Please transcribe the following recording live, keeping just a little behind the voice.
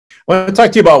I want to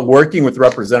talk to you about working with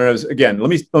representatives. Again, let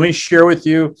me share with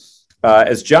you,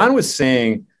 as John was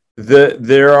saying,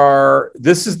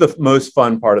 this is the most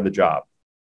fun part of the job,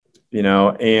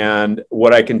 and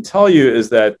what I can tell you is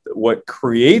that what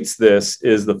creates this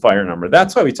is the fire number.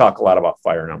 That's why we talk a lot about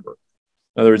fire number.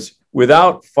 In other words,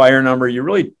 without fire number, you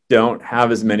really don't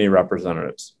have as many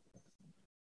representatives.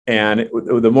 And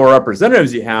the more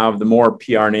representatives you have, the more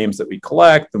PR names that we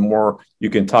collect, the more you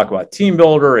can talk about team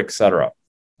builder, et cetera.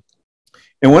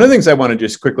 And one of the things I want to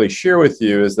just quickly share with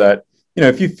you is that,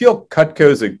 if you feel Cutco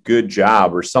is a good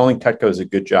job or selling Cutco is a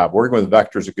good job, working with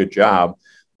Vector is a good job,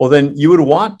 well, then you would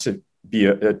want to be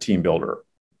a team builder.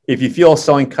 If you feel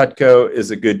selling Cutco is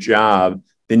a good job,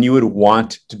 then you would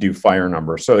want to do fire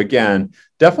number. So again,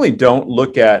 definitely don't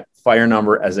look at fire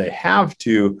number as a have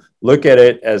to. Look at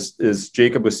it as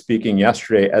Jacob was speaking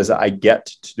yesterday, as I get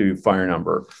to do fire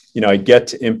number. I get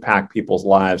to impact people's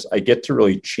lives. I get to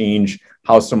really change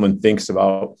how someone thinks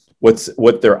about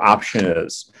what their option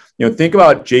is. Think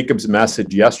about Jacob's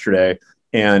message yesterday,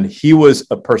 and he was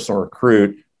a personal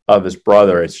recruit of his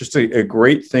brother. It's just a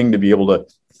great thing to be able to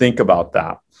think about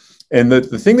that. And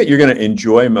the thing that you're going to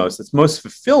enjoy most, that's most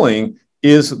fulfilling,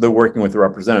 is the working with the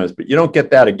representatives. But you don't get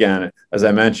that, again, as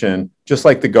I mentioned, just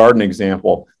like the garden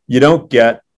example, you don't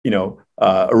get,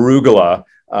 arugula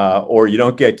or you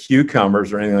don't get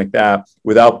cucumbers or anything like that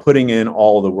without putting in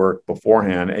all the work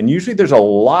beforehand. And usually there's a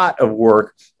lot of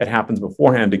work that happens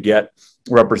beforehand to get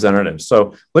representatives.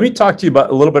 So let me talk to you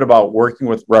a little bit about working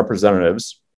with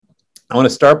representatives. I want to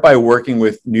start by working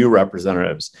with new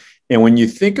representatives. And when you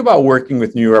think about working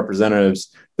with new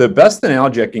representatives, the best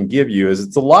analogy I can give you is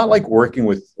it's a lot like working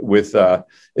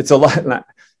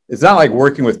it's not like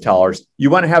working with tellers. You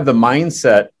want to have the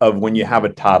mindset of when you have a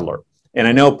toddler. And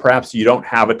I know perhaps you don't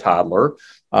have a toddler.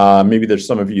 Maybe there's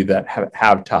some of you that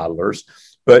have toddlers.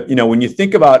 But, when you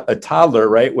think about a toddler,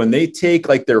 right, when they take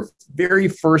like their very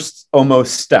first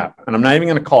almost step, and I'm not even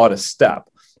going to call it a step,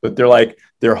 but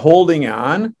they're holding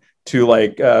on to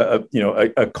like,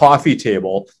 a coffee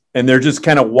table, and they're just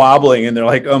kind of wobbling and they're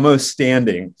like almost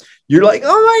standing. You're like,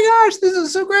 oh my gosh, this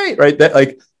is so great,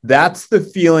 right? That's the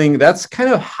feeling. That's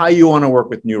kind of how you want to work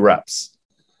with new reps.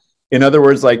 In other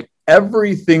words, like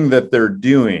everything that they're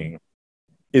doing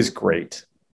is great.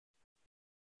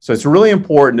 So it's really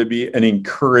important to be an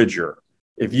encourager.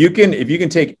 If you can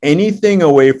take anything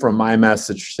away from my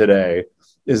message today,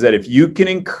 is that if you can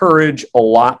encourage a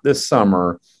lot this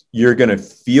summer, you're going to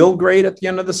feel great at the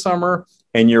end of the summer,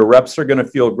 and your reps are going to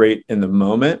feel great in the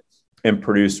moment and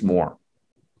produce more.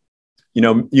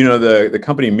 The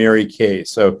company Mary Kay.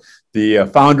 So the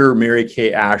founder, Mary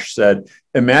Kay Ash, said,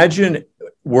 imagine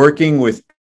working with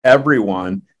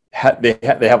everyone. They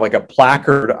have like a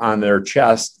placard on their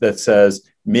chest that says,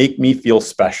 make me feel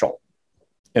special.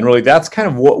 And really, that's kind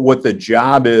of what the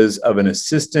job is of an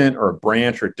assistant or a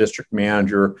branch or district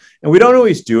manager. And we don't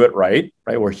always do it right?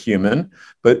 We're human,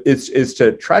 but it's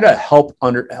to try to help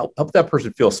that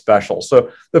person feel special.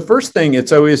 So the first thing,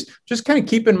 it's always just kind of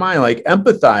keep in mind, like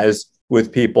empathize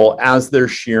with people as they're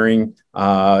sharing,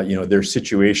 their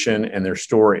situation and their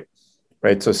story,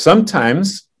 right? So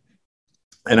sometimes,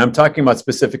 and I'm talking about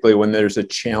specifically when there's a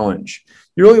challenge,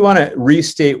 you really want to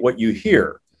restate what you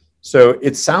hear. So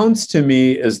it sounds to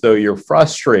me as though you're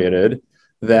frustrated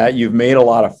that you've made a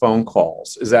lot of phone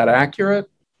calls. Is that accurate?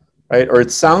 Right? Or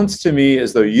it sounds to me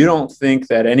as though you don't think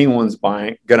that anyone's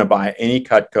going to buy any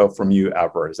Cutco from you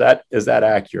ever. Is that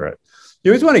accurate?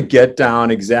 You always want to get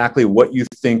down exactly what you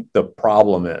think the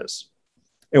problem is.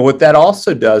 And what that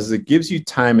also does is it gives you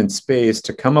time and space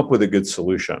to come up with a good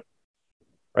solution.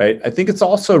 Right? I think it's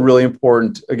also really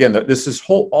important, again, that this is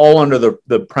all under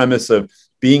the premise of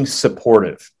being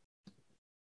supportive.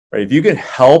 Right? If you can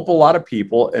help a lot of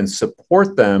people and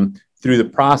support them through the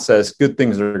process, good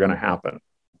things are going to happen.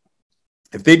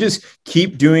 If they just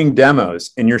keep doing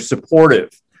demos and you're supportive,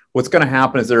 what's going to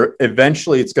happen is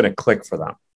eventually it's going to click for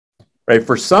them. Right?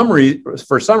 For some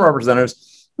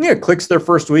representatives, it clicks their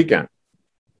first weekend.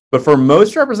 But for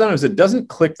most representatives, it doesn't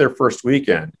click their first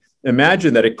weekend.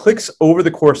 Imagine that it clicks over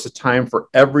the course of time for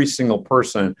every single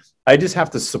person. I just have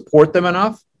to support them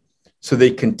enough so they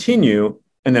continue,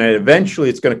 and then eventually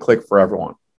it's going to click for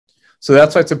everyone. So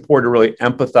that's why it's important to really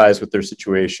empathize with their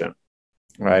situation,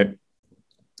 right?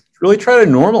 Really try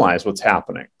to normalize what's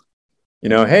happening.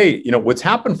 Hey, what's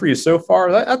happened for you so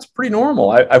far, that's pretty normal.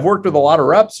 I've worked with a lot of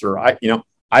reps, or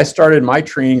I started my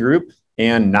training group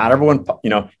and not everyone,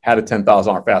 had a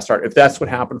 $10,000 fast start, if that's what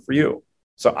happened for you.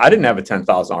 So I didn't have a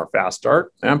 $10,000 fast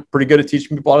start, and I'm pretty good at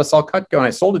teaching people how to sell Cutco, and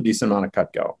I sold a decent amount of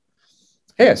Cutco.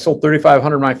 Hey, I sold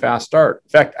 3,500 my fast start.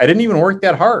 In fact, I didn't even work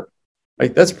that hard.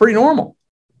 Right? That's pretty normal.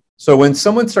 So when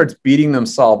someone starts beating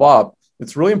themselves up,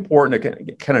 it's really important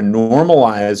to kind of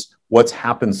normalize what's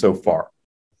happened so far.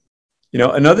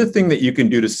 Another thing that you can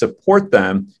do to support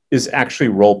them is actually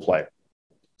role play.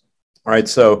 All right.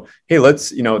 So, hey,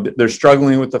 they're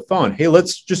struggling with the phone. Hey,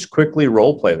 let's just quickly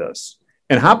role play this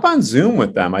and hop on Zoom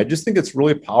with them. I just think it's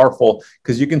really powerful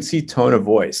because you can see tone of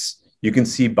voice. You can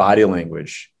see body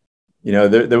language.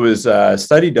 There was a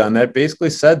study done that basically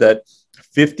said that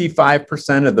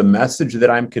 55% of the message that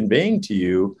I'm conveying to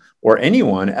you or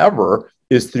anyone ever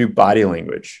is through body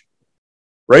language.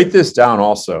 Write this down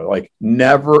also.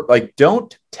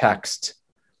 Don't text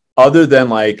other than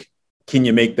can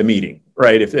you make the meeting,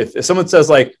 right? If someone says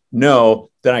no,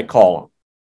 then I call them,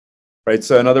 right?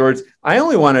 So in other words, I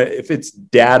only want to, if it's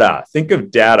data, think of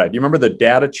data. Do you remember the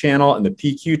data channel and the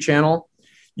PQ channel?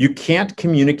 You can't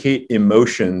communicate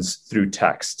emotions through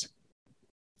text.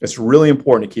 It's really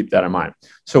important to keep that in mind.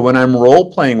 So when I'm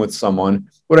role playing with someone,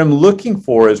 what I'm looking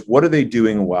for is what are they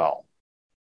doing well?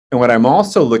 And what I'm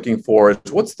also looking for is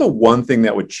what's the one thing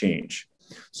that would change?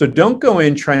 So don't go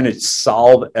in trying to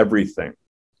solve everything.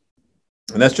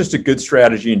 And that's just a good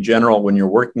strategy in general when you're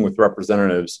working with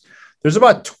representatives. There's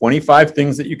about 25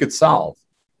 things that you could solve.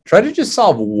 Try to just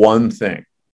solve one thing.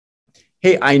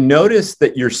 Hey, I noticed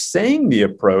that you're saying the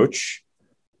approach,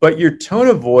 but your tone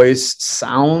of voice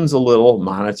sounds a little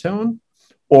monotone.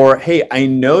 Or, hey, I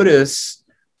notice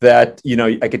that,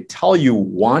 I could tell you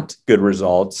want good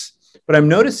results, but I'm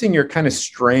noticing you're kind of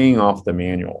straying off the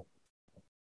manual.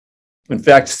 In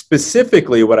fact,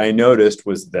 specifically what I noticed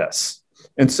was this.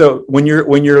 And so when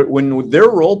they're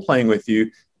role playing with you,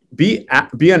 be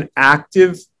an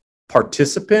active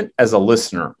participant as a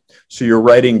listener. So you're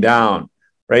writing down,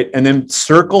 right? And then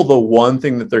circle the one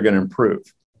thing that they're going to improve.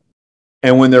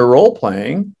 And when they're role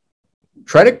playing,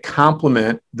 try to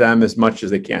compliment them as much as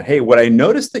they can. Hey, what I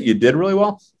noticed that you did really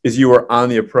well is you were on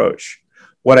the approach.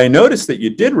 What I noticed that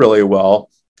you did really well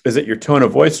is that your tone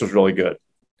of voice was really good.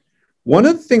 One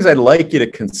of the things I'd like you to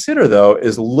consider, though,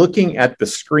 is looking at the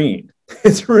screen.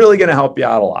 It's really going to help you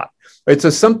out a lot, right?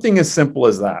 So something as simple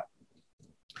as that.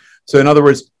 So in other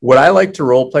words, what I like to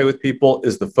role play with people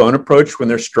is the phone approach when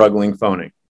they're struggling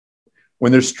phoning.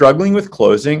 When they're struggling with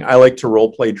closing, I like to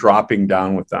role play dropping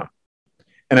down with them.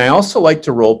 And I also like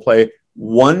to role play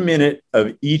 1 minute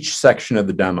of each section of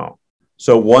the demo.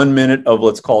 So 1 minute of,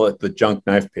 let's call it the junk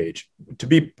knife page. To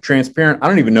be transparent, I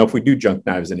don't even know if we do junk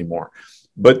knives anymore.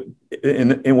 But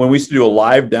when we used to do a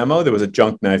live demo, there was a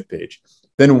junk knife page.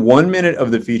 Then 1 minute of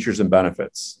the features and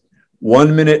benefits,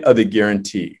 1 minute of the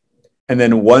guarantee, and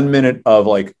then 1 minute of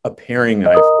a paring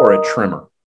knife or a trimmer.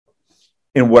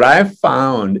 And what I've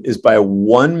found is by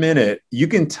 1 minute, you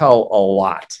can tell a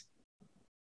lot.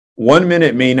 1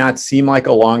 minute may not seem like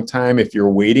a long time if you're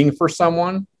waiting for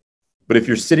someone, but if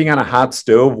you're sitting on a hot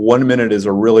stove, 1 minute is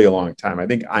a really long time. I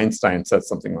think Einstein said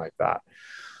something like that.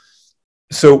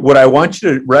 So what I want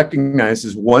you to recognize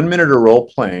is 1 minute of role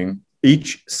playing.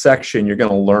 Each section, you're going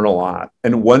to learn a lot.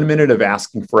 And 1 minute of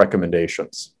asking for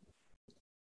recommendations.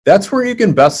 That's where you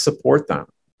can best support them.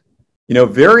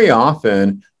 Very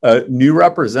often, a new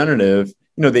representative,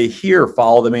 they hear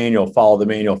follow the manual, follow the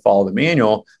manual, follow the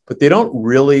manual, but they don't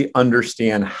really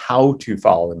understand how to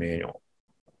follow the manual.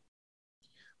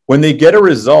 When they get a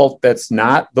result that's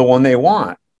not the one they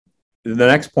want, the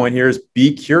next point here is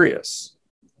be curious.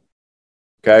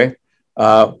 Okay.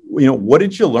 What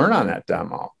did you learn on that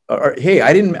demo? Or, hey,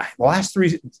 the last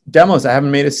 3 demos, I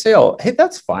haven't made a sale. Hey,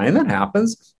 that's fine. That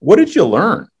happens. What did you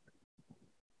learn?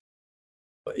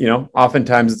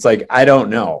 Oftentimes it's I don't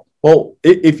know. Well,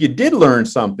 if you did learn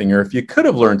something, or if you could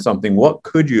have learned something, what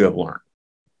could you have learned?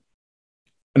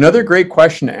 Another great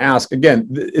question to ask, again,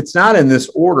 it's not in this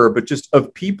order, but just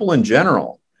of people in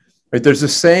general, right? There's a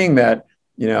saying that,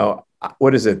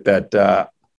 what is it? That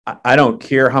I don't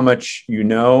care how much you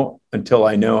know until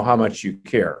I know how much you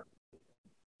care.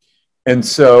 And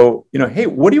so, hey,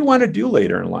 what do you want to do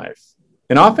later in life?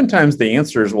 And oftentimes the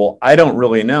answer is, well, I don't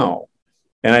really know.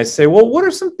 And I say, well, what are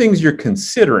some things you're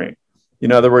considering?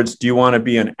 In other words, do you want to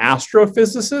be an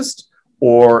astrophysicist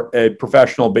or a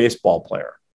professional baseball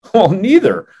player? Well,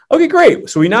 neither. Okay,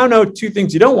 great. So we now know 2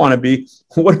 things you don't want to be.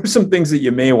 What are some things that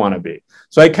you may want to be?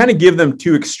 So I kind of give them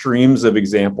 2 extremes of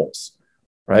examples,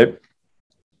 right?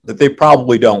 That they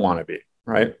probably don't want to be,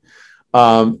 right?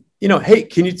 Hey,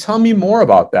 can you tell me more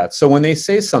about that? So when they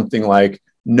say something like,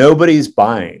 nobody's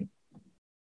buying,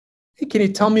 hey, can you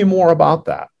tell me more about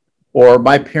that? Or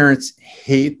my parents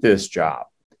hate this job.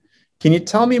 Can you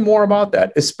tell me more about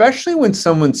that? Especially when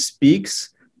someone speaks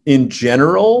in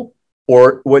general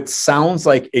or what sounds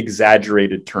like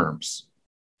exaggerated terms.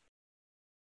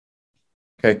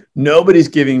 Okay, nobody's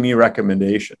giving me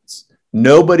recommendations.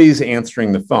 Nobody's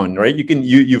answering the phone, right?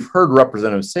 You've heard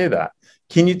representatives say that.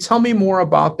 Can you tell me more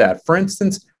about that? For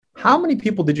instance, how many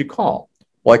people did you call?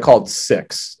 Well, I called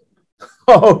 6.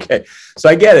 Oh, okay. So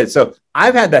I get it. So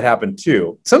I've had that happen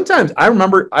too. Sometimes I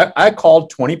remember I called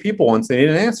 20 people once, they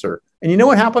didn't answer. And you know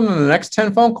what happened on the next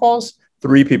 10 phone calls?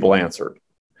 3 people answered.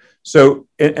 So,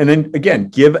 and then again,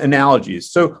 give analogies.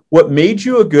 So what made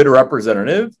you a good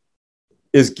representative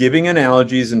is giving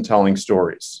analogies and telling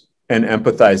stories and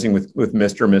empathizing with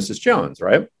Mr. and Mrs. Jones,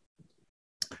 right?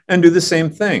 And do the same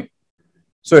thing.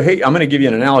 So, hey, I'm going to give you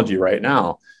an analogy right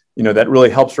now, that really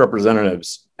helps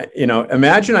representatives.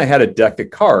 Imagine I had a deck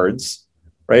of cards,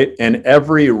 right? And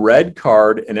every red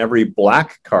card and every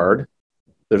black card,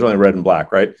 there's only red and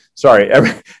black, right? Sorry,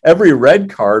 every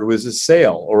red card was a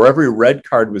sale, or every red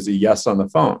card was a yes on the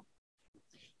phone.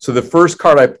 So the first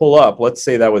card I pull up, let's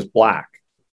say that was black,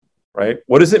 right?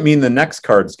 What does it mean the next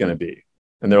card is going to be?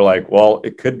 And they're like, well,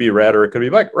 it could be red or it could be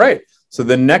black, right? So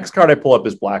the next card I pull up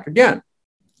is black again.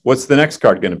 What's the next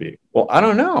card going to be? Well, I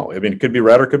don't know. I mean, it could be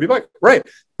red or it could be black, right?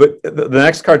 But the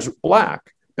next card's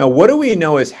black. Now, what do we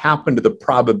know has happened to the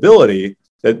probability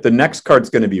that the next card's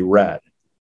going to be red?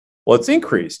 Well, it's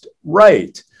increased,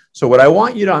 right? So what I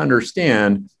want you to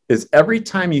understand is every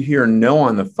time you hear no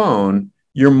on the phone,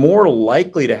 you're more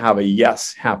likely to have a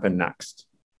yes happen next.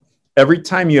 Every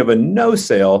time you have a no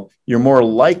sale, you're more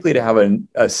likely to have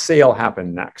a sale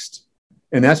happen next.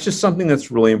 And that's just something that's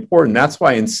really important. That's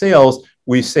why in sales,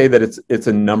 we say that it's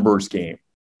a numbers game.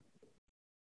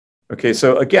 Okay,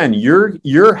 so again,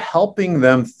 you're helping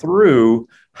them through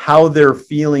how they're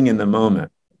feeling in the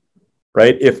moment,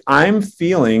 right? If I'm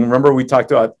feeling, remember we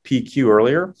talked about PQ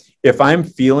earlier, if I'm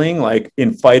feeling like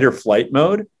in fight or flight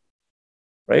mode,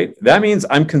 right, that means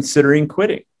I'm considering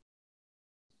quitting.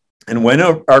 And when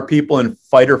are people in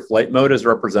fight or flight mode as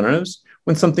representatives?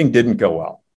 When something didn't go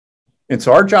well. And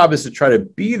so our job is to try to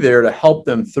be there to help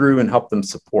them through and help them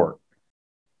support,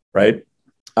 right?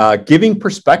 Giving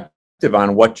perspective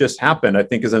on what just happened, I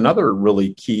think, is another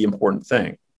really key important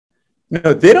thing.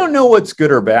 They don't know what's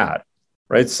good or bad,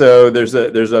 right? So there's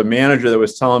a manager that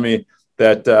was telling me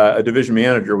that a division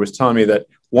manager was telling me that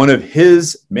one of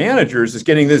his managers is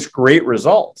getting this great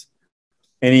result.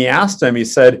 And he asked him, he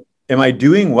said, am I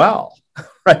doing well?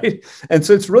 Right? And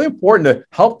so it's really important to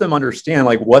help them understand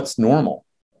like what's normal.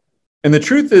 And the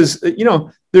truth is,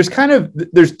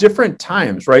 there's different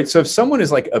times, right? So if someone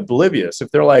is like oblivious, if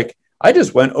they're like, I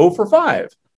just went 0 for 5,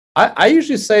 I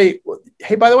usually say,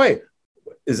 hey, by the way,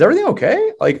 is everything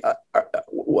okay? Like,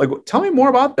 tell me more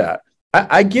about that.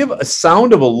 I give a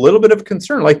sound of a little bit of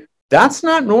concern. Like, that's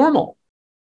not normal.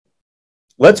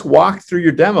 Let's walk through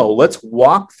your demo. Let's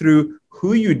walk through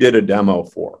who you did a demo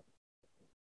for.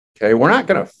 Okay, we're not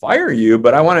going to fire you,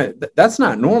 but that's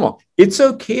not normal. It's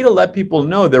okay to let people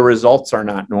know their results are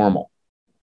not normal.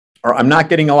 Or I'm not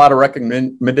getting a lot of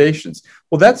recommendations.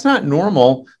 Well, that's not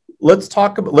normal. Let's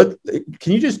talk about,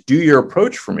 can you just do your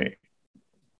approach for me?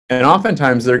 And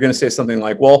oftentimes they're going to say something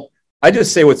like, well, I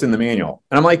just say what's in the manual.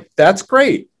 And I'm like, that's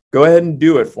great. Go ahead and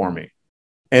do it for me.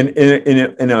 And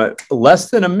in a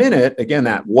less than a minute, again,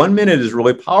 that 1 minute is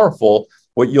really powerful.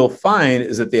 What you'll find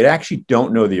is that they actually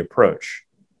don't know the approach.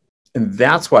 And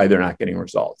that's why they're not getting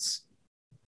results.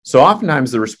 So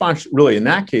oftentimes the response really in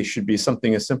that case should be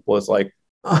something as simple as like,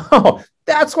 oh,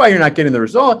 that's why you're not getting the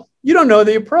result. You don't know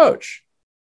the approach.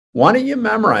 Why don't you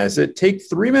memorize it? Take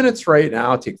 3 minutes right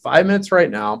now. Take 5 minutes right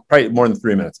now. Probably more than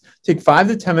 3 minutes. Take 5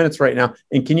 to 10 minutes right now.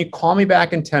 And can you call me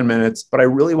back in 10 minutes? But I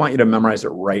really want you to memorize it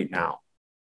right now.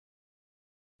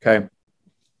 Okay.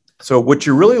 So what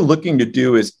you're really looking to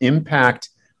do is impact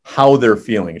how they're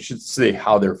feeling. It should say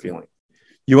how they're feeling.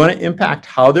 You want to impact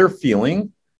how they're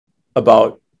feeling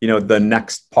about, the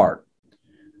next part.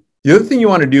 The other thing you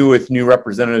want to do with new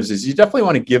representatives is you definitely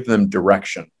want to give them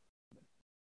direction.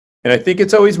 And I think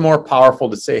it's always more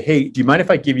powerful to say, hey, do you mind if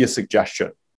I give you a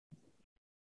suggestion?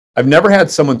 I've never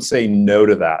had someone say no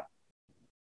to that.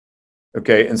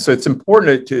 Okay. And so it's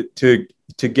important to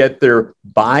get their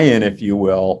buy-in, if you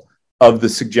will, of the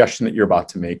suggestion that you're about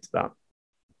to make to them.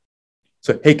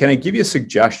 So, hey, can I give you a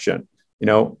suggestion?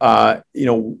 The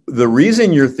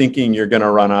reason you're thinking you're going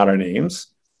to run out of names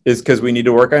is because we need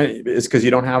to work on it, is because you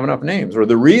don't have enough names. Or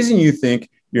the reason you think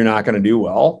you're not going to do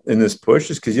well in this push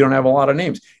is because you don't have a lot of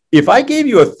names. If I gave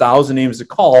you 1,000 names to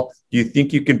call, do you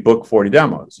think you can book 40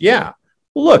 demos? Yeah.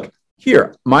 Well, look,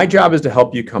 here, my job is to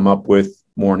help you come up with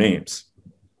more names.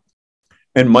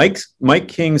 And Mike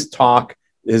King's talk,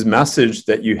 his message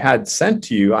that you had sent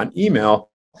to you on email,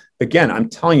 again, I'm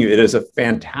telling you, it is a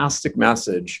fantastic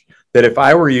message that if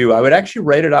I were you, I would actually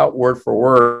write it out word for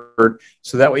word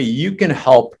so that way you can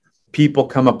help people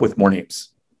come up with more names.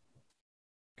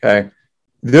 Okay.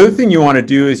 The other thing you want to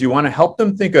do is you want to help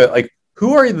them think of like,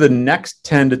 who are the next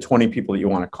 10 to 20 people that you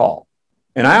want to call?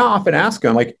 And I often ask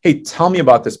them like, hey, tell me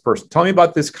about this person. Tell me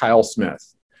about this Kyle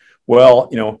Smith. Well,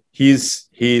 he's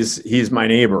my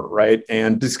neighbor, right?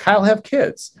 And does Kyle have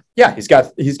kids? Yeah, he's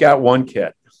got one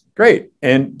kid. Great.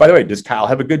 And by the way, does Kyle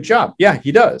have a good job? Yeah,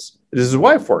 he does. Does his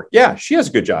wife work? Yeah, she has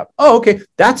a good job. Oh, okay.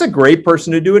 That's a great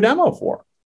person to do a demo for.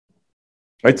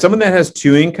 Right? Someone that has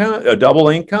a double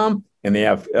income, and they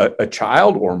have a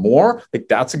child or more, like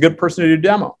that's a good person to do a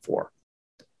demo for.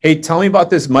 Hey, tell me about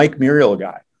this Mike Muriel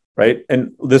guy, right?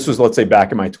 And this was, let's say,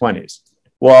 back in my 20s.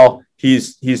 Well,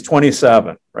 he's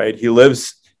 27, right?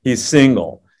 He's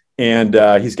single,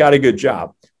 and he's got a good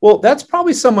job. Well, that's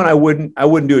probably someone I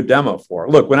wouldn't do a demo for.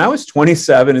 Look, when I was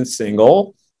 27 and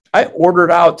single, I ordered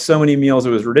out so many meals,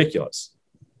 it was ridiculous.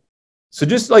 So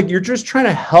just like you're just trying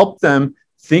to help them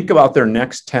think about their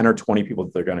next 10 or 20 people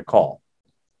that they're going to call.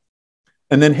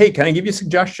 And then, hey, can I give you a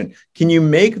suggestion? Can you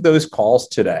make those calls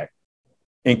today?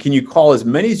 And can you call as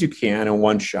many as you can in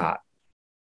one shot?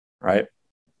 Right?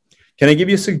 Can I give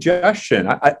you a suggestion?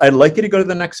 I'd like you to go to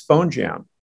the next phone jam.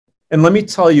 And let me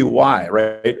tell you why,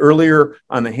 right? Earlier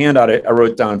on the handout, I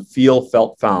wrote down feel,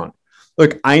 felt, found.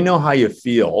 Look, I know how you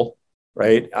feel,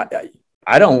 right?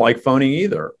 I don't like phoning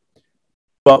either.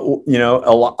 But,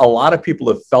 a lot of people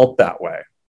have felt that way.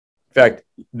 In fact,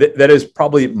 that is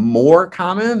probably more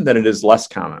common than it is less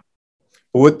common.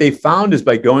 But what they found is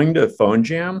by going to a phone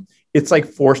jam, it's like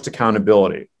forced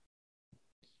accountability.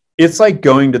 It's like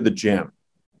going to the gym.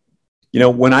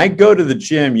 When I go to the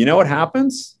gym, you know what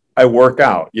happens? I work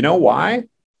out. You know why?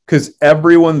 Because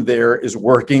everyone there is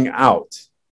working out.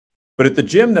 But at the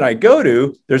gym that I go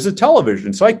to, there's a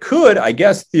television. So I could, I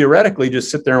guess, theoretically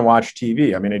just sit there and watch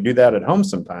TV. I mean, I do that at home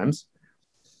sometimes.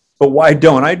 But why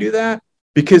don't I do that?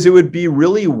 Because it would be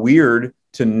really weird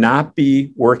to not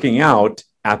be working out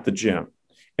at the gym.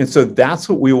 And so that's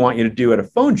what we want you to do at a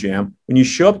phone jam. When you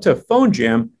show up to a phone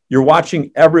jam, you're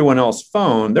watching everyone else's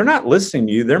phone. They're not listening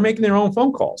to you. They're making their own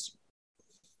phone calls.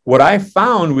 What I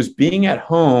found was being at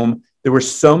home, there were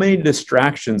so many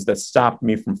distractions that stopped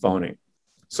me from phoning.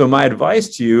 So my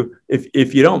advice to you,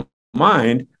 if you don't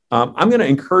mind, I'm going to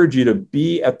encourage you to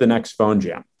be at the next phone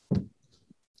jam.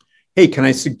 Hey, can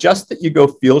I suggest that you go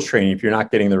field training if you're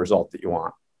not getting the result that you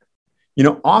want?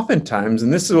 Oftentimes,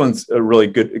 and this one's a really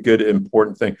good,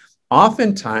 important thing.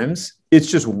 Oftentimes,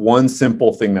 it's just one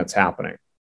simple thing that's happening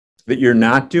that you're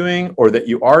not doing or that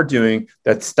you are doing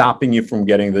that's stopping you from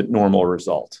getting the normal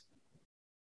result.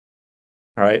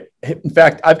 All right. In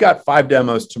fact, I've got 5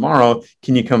 demos tomorrow.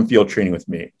 Can you come field training with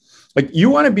me? Like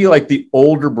you want to be like the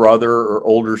older brother or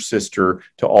older sister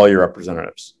to all your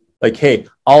representatives. Like, hey,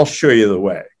 I'll show you the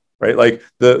way, right? Like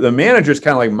the manager is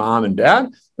kind of like mom and dad,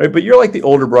 right? But you're like the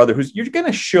older brother you're going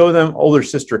to show them, older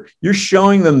sister, you're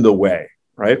showing them the way,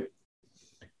 right?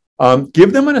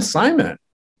 Give them an assignment.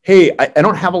 Hey, I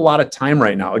don't have a lot of time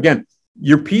right now. Again,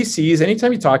 your PCs,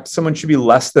 anytime you talk to someone, should be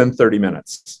less than 30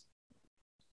 minutes.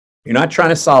 You're not trying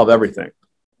to solve everything.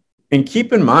 And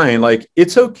keep in mind, like,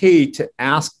 it's okay to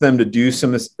ask them to do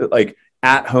some like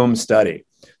at-home study.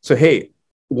 So, hey,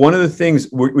 one of the things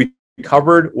we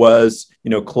covered was,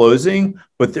 closing,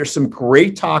 but there's some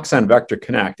great talks on Vector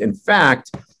Connect. In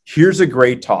fact, here's a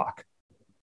great talk.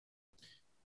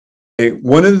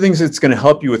 One of the things that's going to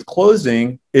help you with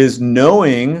closing is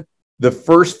knowing the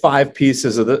first 5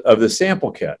 pieces of the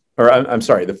sample kit, or I'm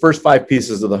sorry, the first 5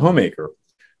 pieces of the homemaker.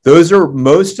 Those are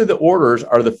most of the orders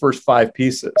are the first 5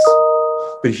 pieces.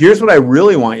 But here's what I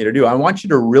really want you to do. I want you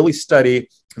to really study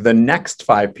the next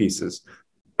 5 pieces.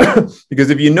 Because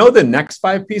if you know the next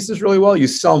 5 pieces really well, you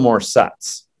sell more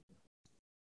sets.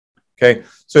 Okay.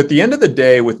 So at the end of the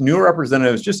day, with new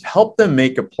representatives, just help them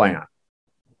make a plan.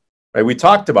 Right? We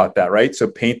talked about that, right? So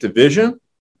paint the vision,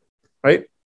 right?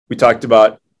 We talked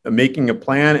about making a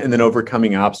plan and then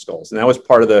overcoming obstacles. And that was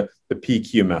part of the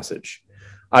PQ message.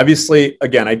 Obviously,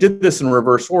 again, I did this in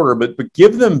reverse order, but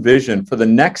give them vision for the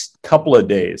next couple of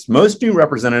days. Most new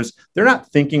representatives, they're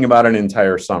not thinking about an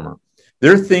entire summer.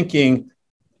 They're thinking,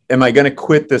 am I going to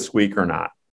quit this week or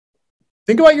not?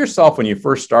 Think about yourself when you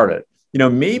first started.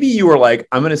 Maybe you were like,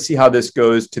 I'm going to see how this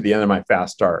goes to the end of my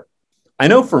fast start. I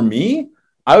know for me,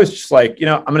 I was just like,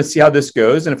 I'm going to see how this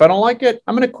goes. And if I don't like it,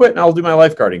 I'm going to quit and I'll do my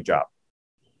lifeguarding job.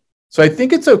 So I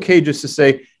think it's okay just to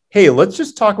say, hey, let's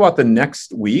just talk about the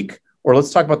next week, or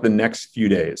let's talk about the next few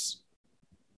days.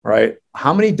 All right.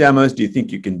 How many demos do you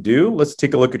think you can do? Let's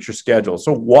take a look at your schedule.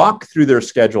 So walk through their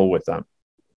schedule with them.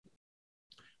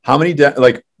 How many,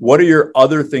 what are your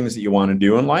other things that you want to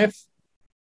do in life?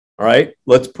 All right.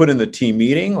 Let's put in the team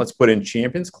meeting. Let's put in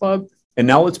Champions Club. And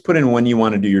now let's put in when you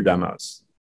want to do your demos.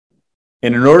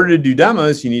 And in order to do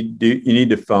demos, you need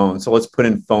to phone. So let's put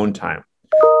in phone time.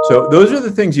 So those are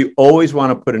the things you always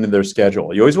want to put into their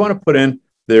schedule. You always want to put in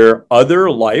their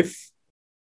other life.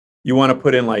 You want to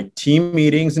put in like team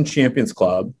meetings and Champions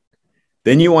Club.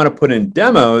 Then you want to put in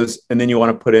demos, and then you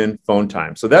want to put in phone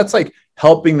time. So that's like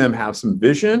helping them have some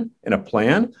vision and a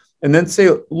plan. And then say,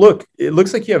 look, it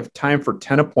looks like you have time for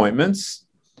 10 appointments.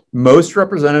 Most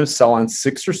representatives sell on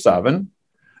 6 or 7,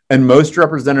 and most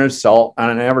representatives sell on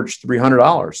an average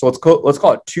 $300. So let's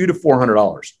call it $200 to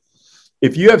 $400.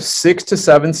 If you have 6 to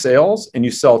 7 sales and you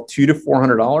sell $200 to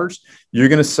 $400, you're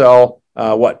going to sell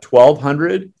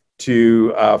 $1,200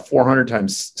 to 400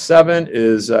 times 7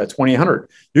 is 2,800.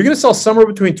 You're going to sell somewhere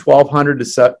between 1,200 to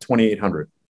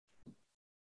 2,800.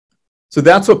 So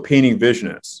that's what painting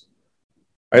vision is.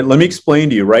 All right, let me explain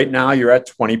to you. Right now, you're at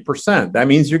 20%. That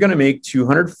means you're going to make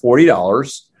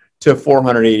 $240 to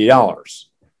 $480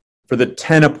 for the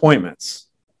 10 appointments.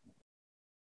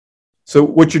 So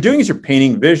what you're doing is you're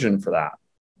painting vision for that.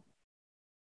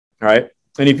 All right.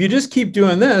 And if you just keep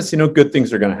doing this, good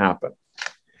things are going to happen.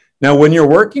 Now, when you're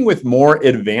working with more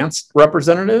advanced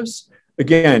representatives,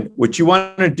 again, what you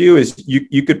want to do is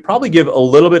you could probably give a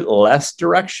little bit less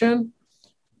direction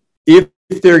if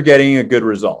they're getting a good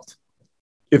result.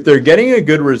 If they're getting a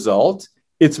good result,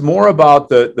 it's more about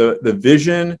the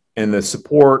vision and the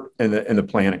support and the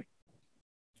planning.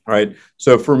 All right.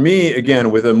 So for me, again,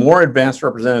 with a more advanced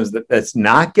representatives that's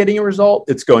not getting a result,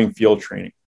 it's going field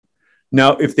training.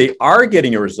 Now, if they are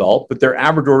getting a result, but their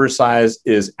average order size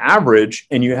is average,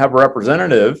 and you have a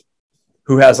representative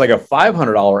who has like a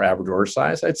 $500 average order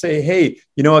size, I'd say, hey,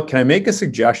 you know what? Can I make a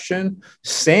suggestion?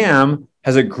 Sam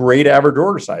has a great average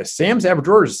order size. Sam's average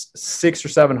order is $600 or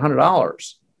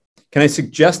 $700. Can I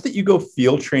suggest that you go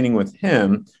field training with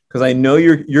him? Because I know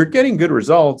you're getting good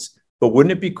results, but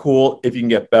wouldn't it be cool if you can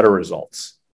get better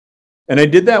results? And I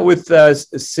did that with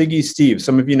Siggy Steve.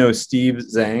 Some of you know Steve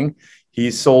Zhang. He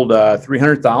sold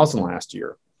 300,000 last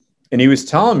year. And he was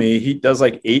telling me he does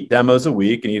like 8 demos a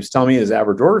week. And he was telling me his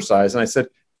average order size. And I said,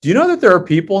 do you know that there are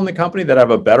people in the company that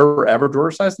have a better average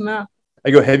order size than that?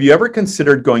 I go, have you ever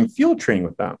considered going field training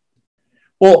with them?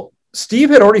 Well, Steve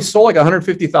had already sold like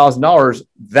 $150,000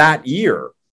 that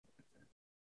year.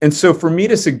 And so for me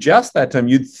to suggest that to him,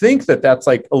 you'd think that that's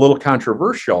like a little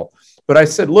controversial. But I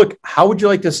said, look, how would you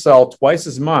like to sell twice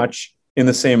as much in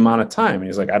the same amount of time? And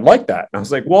he's like, I'd like that. And I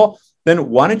was like, well,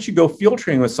 then why don't you go field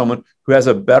training with someone who has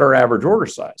a better average order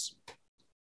size?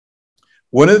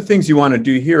 One of the things you want to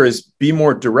do here is be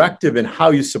more directive in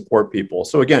how you support people.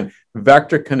 So again,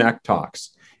 Vector Connect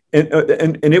talks.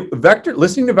 Listening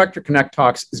to Vector Connect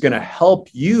talks is going to help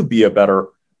you be a better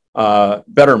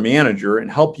manager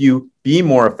and help you be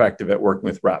more effective at working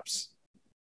with reps.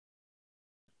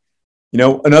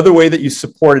 Another way that you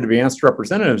support advanced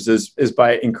representatives is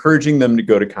by encouraging them to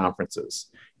go to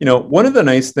conferences. One of the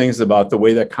nice things about the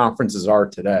way that conferences are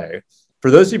today, for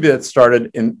those of you that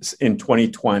started in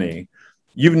 2020,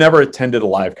 you've never attended a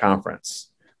live conference.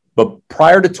 But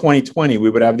prior to 2020, we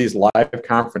would have these live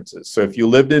conferences. So if you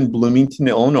lived in Bloomington,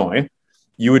 Illinois,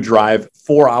 you would drive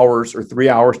 4 hours or 3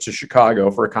 hours to Chicago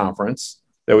for a conference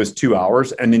that was 2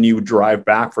 hours, and then you would drive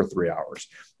back for 3 hours.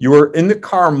 You were in the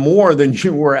car more than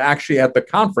you were actually at the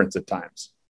conference at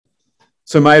times.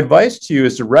 So my advice to you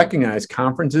is to recognize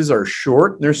conferences are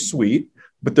short, and they're sweet,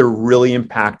 but they're really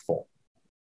impactful,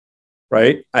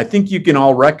 right? I think you can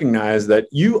all recognize that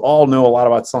you all know a lot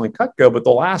about selling Cutco, but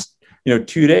the last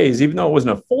 2 days, even though it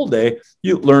wasn't a full day,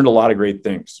 you learned a lot of great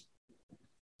things.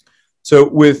 So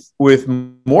with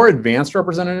more advanced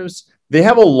representatives, they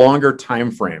have a longer time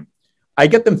frame. I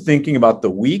get them thinking about the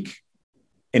week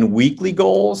and weekly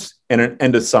goals and an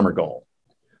end of summer goal.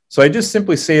 So I just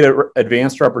simply say to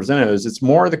advanced representatives, it's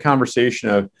more the conversation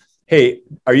of, hey,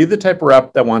 are you the type of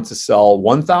rep that wants to sell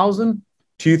 1,000,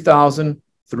 2,000,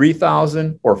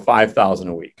 3,000, or 5,000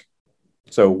 a week?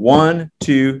 So 1,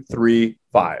 2, 3,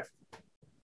 5.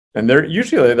 And they're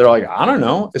like, I don't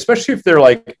know, especially if they're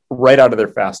like right out of their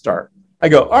fast start. I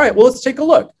go, all right, well, let's take a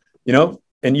look,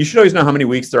 and you should always know how many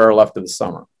weeks there are left of the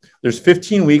summer. There's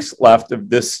 15 weeks left of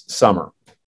this summer.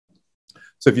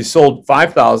 So if you sold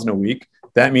 5,000 a week,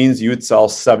 that means you would sell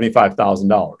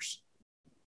 $75,000.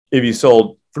 If you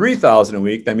sold 3,000 a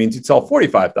week, that means you'd sell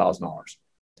 $45,000.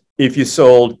 If you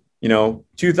sold,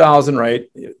 2,000, right,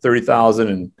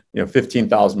 30,000 and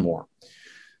 15,000 more.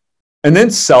 And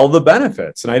then sell the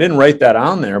benefits. And I didn't write that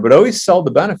on there, but always sell the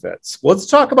benefits. Let's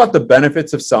talk about the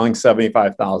benefits of selling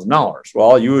 $75,000.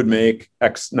 Well, you would make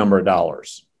X number of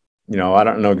dollars. I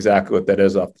don't know exactly what that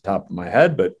is off the top of my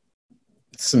head, but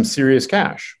it's some serious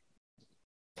cash.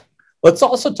 Let's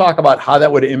also talk about how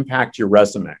that would impact your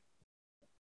resume.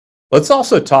 Let's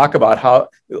also talk about how,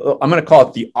 I'm going to call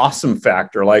it the awesome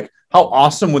factor. Like, how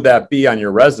awesome would that be on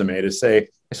your resume to say,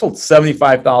 I sold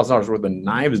 $75,000 worth of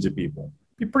knives to people?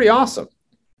 It'd be pretty awesome,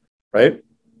 right?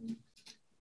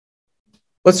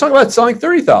 Let's talk about selling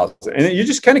 30,000. And then you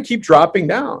just kind of keep dropping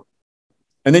down.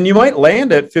 And then you might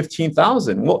land at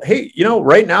 15,000. Well, hey, you know,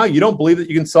 right now you don't believe that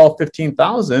you can sell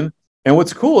 15,000. And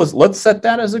what's cool is let's set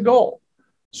that as a goal.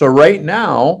 So right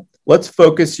now, let's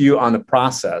focus you on the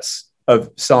process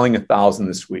of selling 1,000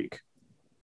 this week.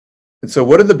 And so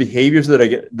what are the behaviors that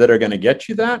are going to get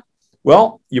you that?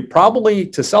 Well, you probably,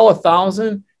 to sell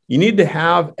 1,000, you need to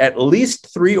have at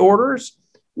least 3 orders.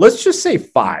 Let's just say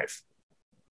 5.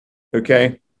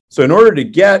 Okay. So in order to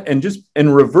get,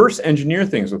 and reverse engineer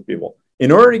things with people,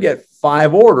 in order to get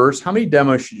 5 orders, how many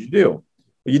demos should you do?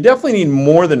 Well, you definitely need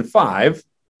more than 5,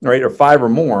 right? Or 5 or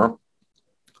more.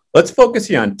 Let's focus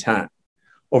you on 10.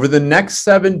 Over the next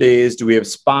 7 days, do we have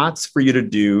spots for you to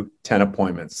do 10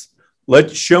 appointments?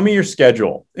 Show me your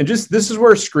schedule. And this is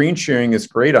where screen sharing is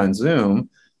great on Zoom.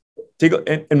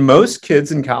 And most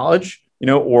kids in college, you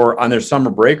know, or on their summer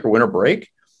break or winter break,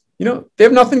 you know, they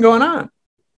have nothing going on.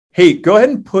 Hey, go ahead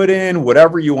and put in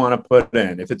whatever you want to put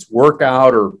in. If it's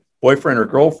workout or boyfriend or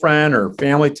girlfriend or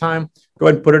family time, go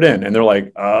ahead and put it in. And they're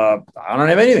like, I don't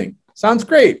have anything. Sounds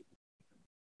great.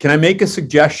 Can I make a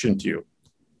suggestion to you?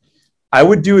 I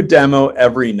would do a demo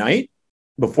every night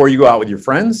before you go out with your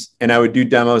friends, and I would do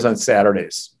demos on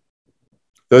Saturdays.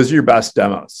 Those are your best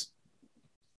demos.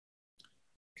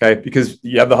 Okay, because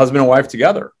you have the husband and wife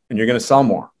together, and you're going to sell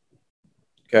more.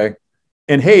 Okay,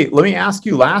 and hey, let me ask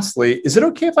you lastly, is it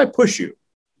okay if I push you?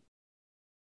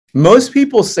 Most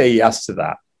people say yes to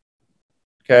that.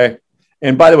 Okay,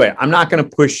 and by the way, I'm not going to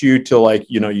push you to, like,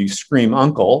 you know, you scream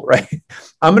uncle, right?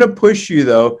 I'm going to push you,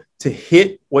 though, to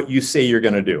hit what you say you're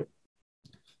going to do.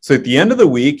 So at the end of the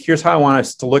week, here's how I want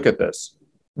us to look at this.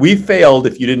 We failed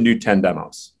if you didn't do 10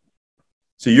 demos.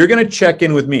 So you're going to check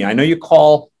in with me. I know you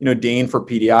call, you know, Dane for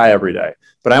PDI every day,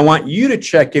 but I want you to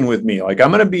check in with me. Like, I'm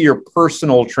going to be your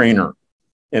personal trainer,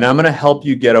 and I'm going to help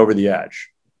you get over the edge.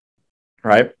 All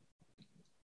right?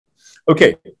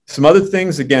 Okay, some other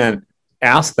things, again,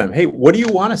 ask them, hey, what do you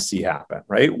want to see happen,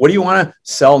 right? What do you want to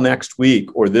sell next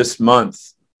week or this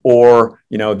month or,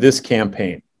 you know, this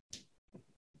campaign?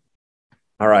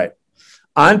 All right.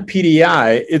 On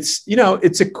PDI, it's, you know,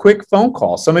 it's a quick phone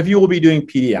call. Some of you will be doing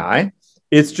PDI.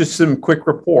 It's just some quick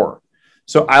rapport.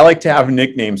 So I like to have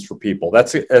nicknames for people.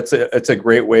 That's a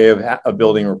great way of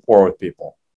building rapport with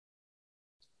people.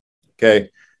 Okay.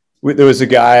 There was a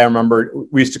guy, I remember,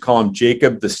 we used to call him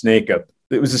Jacob the Snake-up.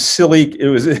 It was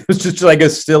just like a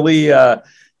silly,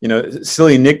 you know,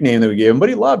 silly nickname that we gave him, but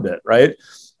he loved it, right?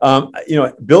 You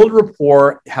know, build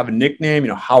rapport, have a nickname, you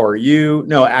know, how are you?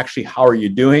 No, actually, how are you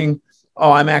doing?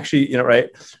 Oh, I'm actually, you know, right.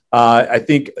 I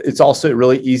think it's also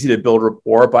really easy to build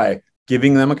rapport by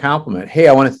giving them a compliment. Hey,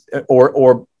 I want to,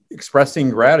 or expressing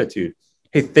gratitude.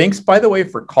 Hey, thanks, by the way,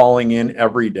 for calling in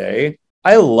every day.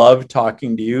 I love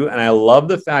talking to you. And I love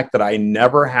the fact that I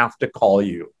never have to call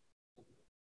you.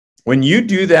 When you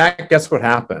do that, guess what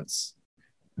happens?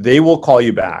 They will call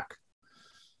you back.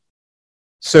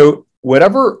 So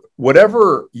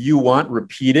whatever you want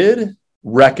repeated,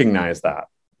 recognize that.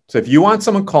 So if you want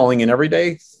someone calling in every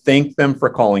day, thank them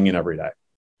for calling in every day.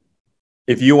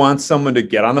 If you want someone to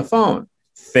get on the phone,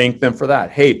 thank them for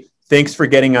that. Hey, thanks for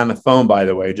getting on the phone, by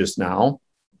the way, just now.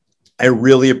 I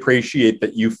really appreciate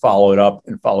that you followed up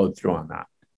and followed through on that.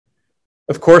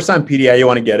 Of course, on PDI, you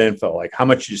want to get info, like how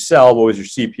much you sell, what was your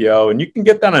CPO, and you can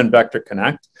get that on Vector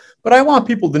Connect, but I want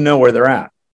people to know where they're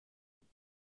at.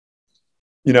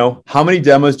 You know, how many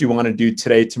demos do you want to do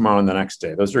today, tomorrow, and the next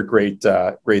day? Those are great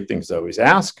things to always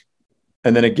ask.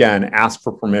 And then again, ask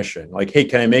for permission. Like, hey,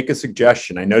 can I make a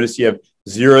suggestion? I notice you have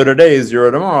 0 today,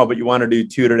 0 tomorrow, but you want to do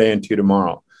 2 today and 2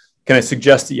 tomorrow. Can I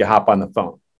suggest that you hop on the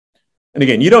phone? And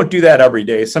again, you don't do that every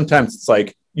day. Sometimes it's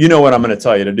like, you know what I'm going to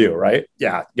tell you to do, right?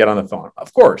 Yeah, get on the phone.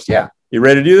 Of course, yeah. You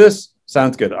ready to do this?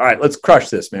 Sounds good. All right, let's crush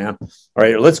this, man. All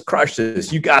right, let's crush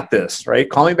this. You got this, right?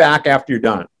 Call me back after you're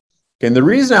done. Okay, and the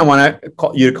reason I want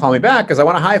you to call me back is I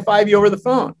want to high five you over the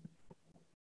phone.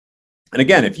 And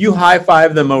again, if you high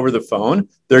five them over the phone,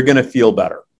 they're going to feel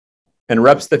better. And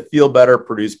reps that feel better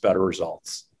produce better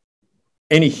results.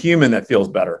 Any human that feels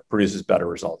better produces better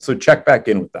results. So check back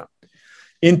in with them.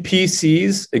 In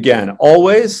PCs, again,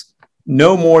 always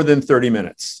no more than 30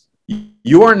 minutes.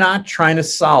 You are not trying to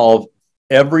solve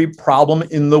every problem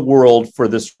in the world for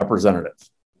this representative.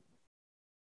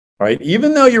 All right?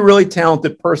 Even though you're a really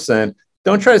talented person,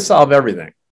 don't try to solve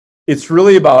everything. It's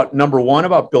really about, number one,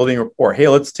 about building rapport. Hey,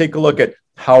 let's take a look at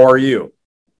how are you?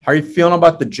 How are you feeling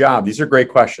about the job? These are great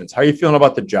questions. How are you feeling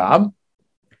about the job?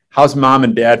 How's mom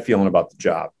and dad feeling about the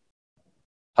job?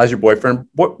 How's your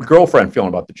girlfriend feeling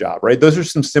about the job, right? Those are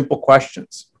some simple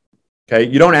questions. Okay.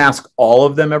 You don't ask all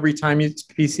of them every time you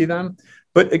PC them.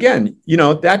 But again,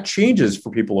 that changes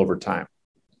for people over time.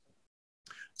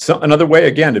 So another way,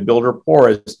 again, to build rapport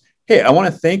is, hey, I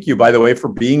want to thank you, by the way, for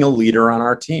being a leader on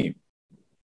our team.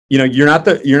 You're not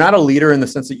a leader in the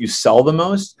sense that you sell the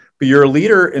most, but you're a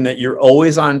leader in that you're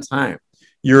always on time.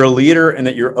 You're a leader in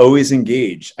that you're always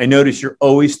engaged. I notice you're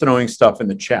always throwing stuff in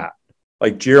the chat.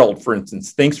 Like Gerald, for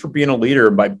instance, thanks for being a leader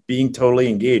by being totally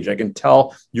engaged. I can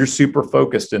tell you're super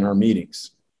focused in our meetings.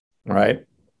 All right.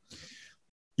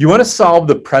 You want to solve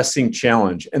the pressing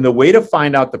challenge. And the way to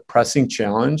find out the pressing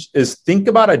challenge is think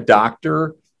about a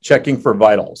doctor checking for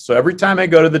vitals. So every time I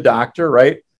go to the doctor,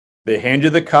 right, they hand you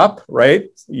the cup, right?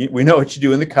 We know what you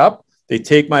do in the cup. They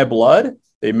take my blood.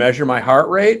 They measure my heart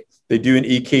rate. They do an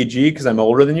EKG because I'm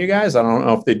older than you guys. I don't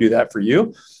know if they do that for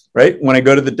you, right? When I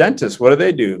go to the dentist, what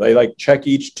do? They check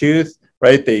each tooth,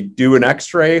 right? They do an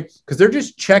x-ray because they're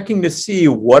just checking to see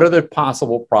what are the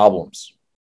possible problems.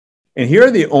 And here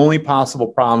are the only possible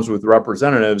problems with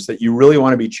representatives that you really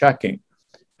want to be checking.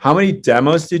 How many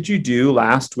demos did you do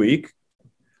last week?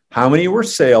 How many were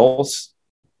sales?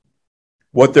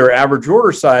 What their average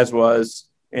order size was,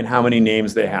 and how many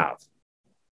names they have.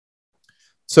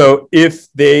 So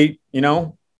if they,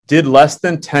 did less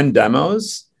than 10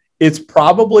 demos, it's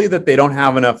probably that they don't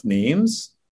have enough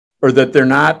names or that they're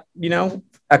not,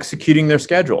 executing their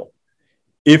schedule.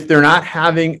 If they're not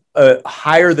having a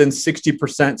higher than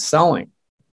 60% selling,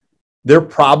 they're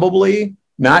probably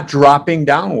not dropping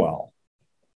down well.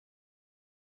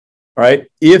 All right.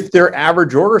 If their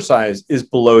average order size is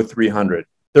below 300,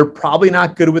 they're probably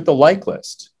not good with the like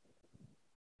list.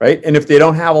 Right. And if they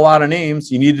don't have a lot of names,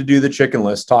 you need to do the chicken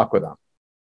list, talk with them.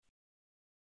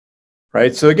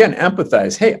 Right. So again,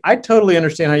 empathize. Hey, I totally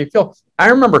understand how you feel. I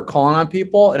remember calling on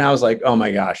people and I was like, oh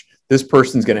my gosh, this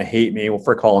person's going to hate me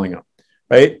for calling them.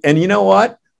 Right. And you know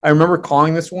what? I remember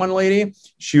calling this one lady.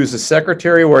 She was a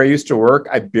secretary where I used to work.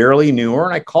 I barely knew her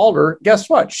and I called her. Guess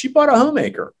what? She bought a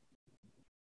homemaker.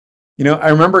 I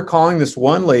remember calling this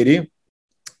one lady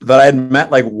that I had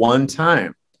met like one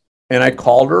time and I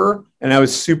called her and I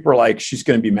was super like, she's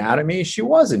going to be mad at me. She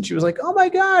wasn't. She was like, oh my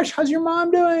gosh, how's your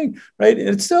mom doing? Right. And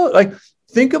it's still like,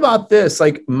 think about this,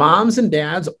 like moms and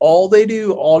dads, all they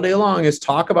do all day long is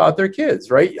talk about their kids,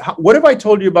 right? What have I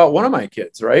told you about one of my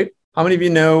kids, right? How many of you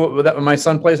know that my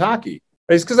son plays hockey?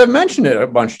 Right? It's because I've mentioned it a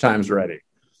bunch of times already,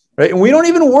 right? And we don't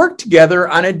even work together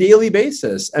on a daily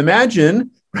basis.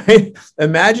 Imagine, right?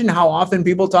 Imagine how often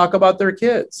people talk about their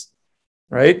kids,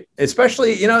 right?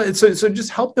 Especially, so just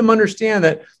help them understand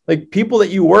that like people that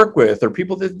you work with or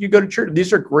people that you go to church,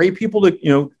 these are great people to,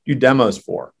 do demos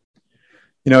for.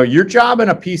 Your job in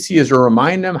a PC is to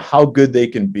remind them how good they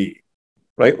can be.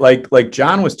 Right? Like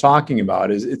John was talking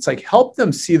about it's like help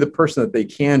them see the person that they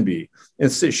can be.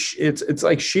 It's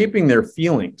like shaping their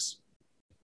feelings.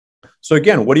 So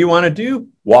again, what do you want to do?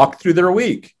 Walk through their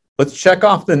week. Let's check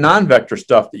off the non-vector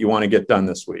stuff that you want to get done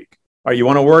this week. All right, you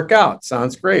want to work out.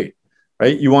 Sounds great.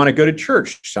 Right? You want to go to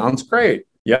church. Sounds great.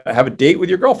 Yeah, have a date with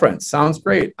your girlfriend. Sounds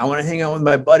great. I want to hang out with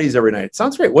my buddies every night.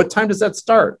 Sounds great. What time does that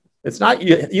start? It's not,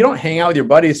 you don't hang out with your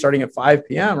buddies starting at 5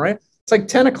 p.m., right? It's like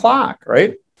 10 o'clock,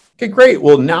 right? Okay, great.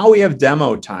 Well, now we have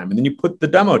demo time, and then you put the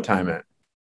demo time in.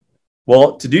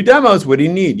 Well, to do demos, what do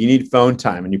you need? You need phone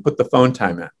time, and you put the phone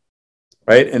time in,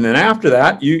 right? And then after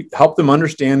that, you help them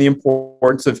understand the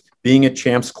importance of being at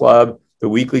Champs Club, the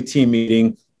weekly team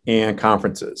meeting, and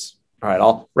conferences. All right,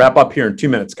 I'll wrap up here in 2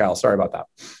 minutes, Kyle. Sorry about that.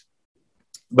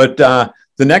 But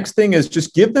the next thing is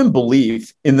just give them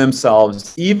belief in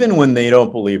themselves, even when they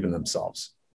don't believe in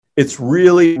themselves. It's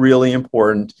really, really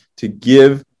important to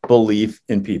give belief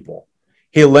in people.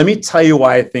 Hey, let me tell you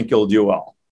why I think you'll do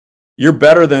well. You're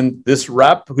better than this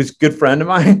rep who's a good friend of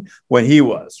mine when he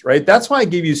was, right? That's why I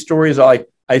give you stories like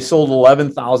I sold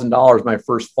 $11,000 my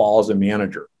first fall as a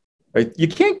manager, right? You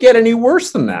can't get any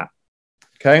worse than that,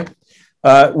 okay?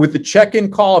 With the check-in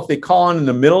call, if they call in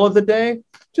the middle of the day,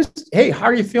 just, hey, how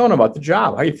are you feeling about the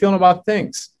job? How are you feeling about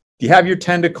things? Do you have your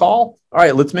 10 to call? All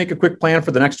right, let's make a quick plan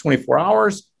for the next 24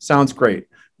 hours. Sounds great.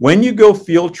 When you go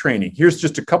field training, here's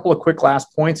just a couple of quick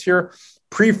last points here.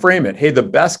 Pre-frame it. Hey, the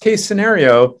best case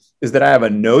scenario is that I have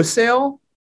a no sale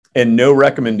and no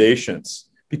recommendations.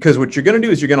 Because what you're going to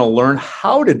do is you're going to learn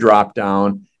how to drop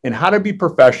down and how to be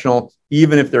professional,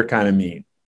 even if they're kind of mean.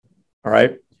 All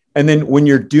right. And then when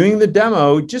you're doing the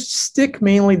demo, just stick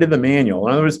mainly to the manual.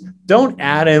 In other words, don't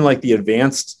add in like the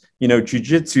advanced,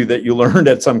 jujitsu that you learned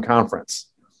at some conference,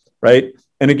 right?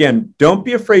 And again, don't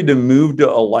be afraid to move to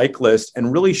a like list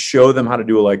and really show them how to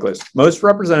do a like list. Most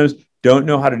representatives don't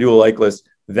know how to do a like list.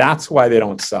 That's why they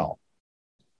don't sell.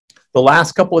 The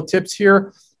last couple of tips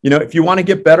here, if you want to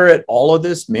get better at all of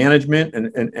this management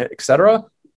and et cetera,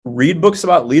 read books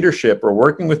about leadership or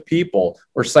working with people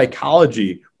or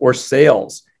psychology or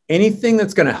sales, anything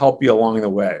that's going to help you along the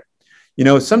way.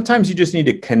 Sometimes you just need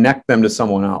to connect them to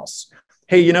someone else.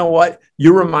 Hey, you know what?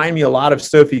 You remind me a lot of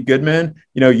Sophie Goodman.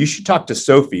 You should talk to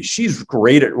Sophie. She's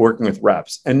great at working with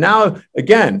reps. And now,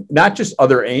 again, not just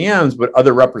other AMs, but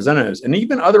other representatives and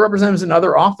even other representatives in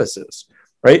other offices,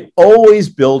 right? Always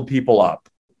build people up.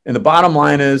 And the bottom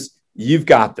line is you've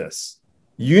got this.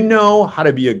 You know how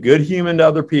to be a good human to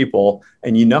other people,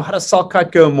 and you know how to sell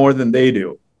Cutco more than they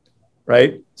do,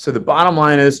 right? So the bottom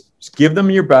line is just give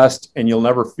them your best, and you'll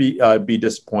never be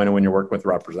disappointed when you work with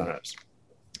representatives.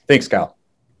 Thanks, Kyle.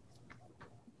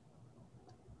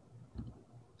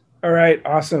 All right,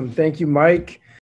 awesome. Thank you, Mike.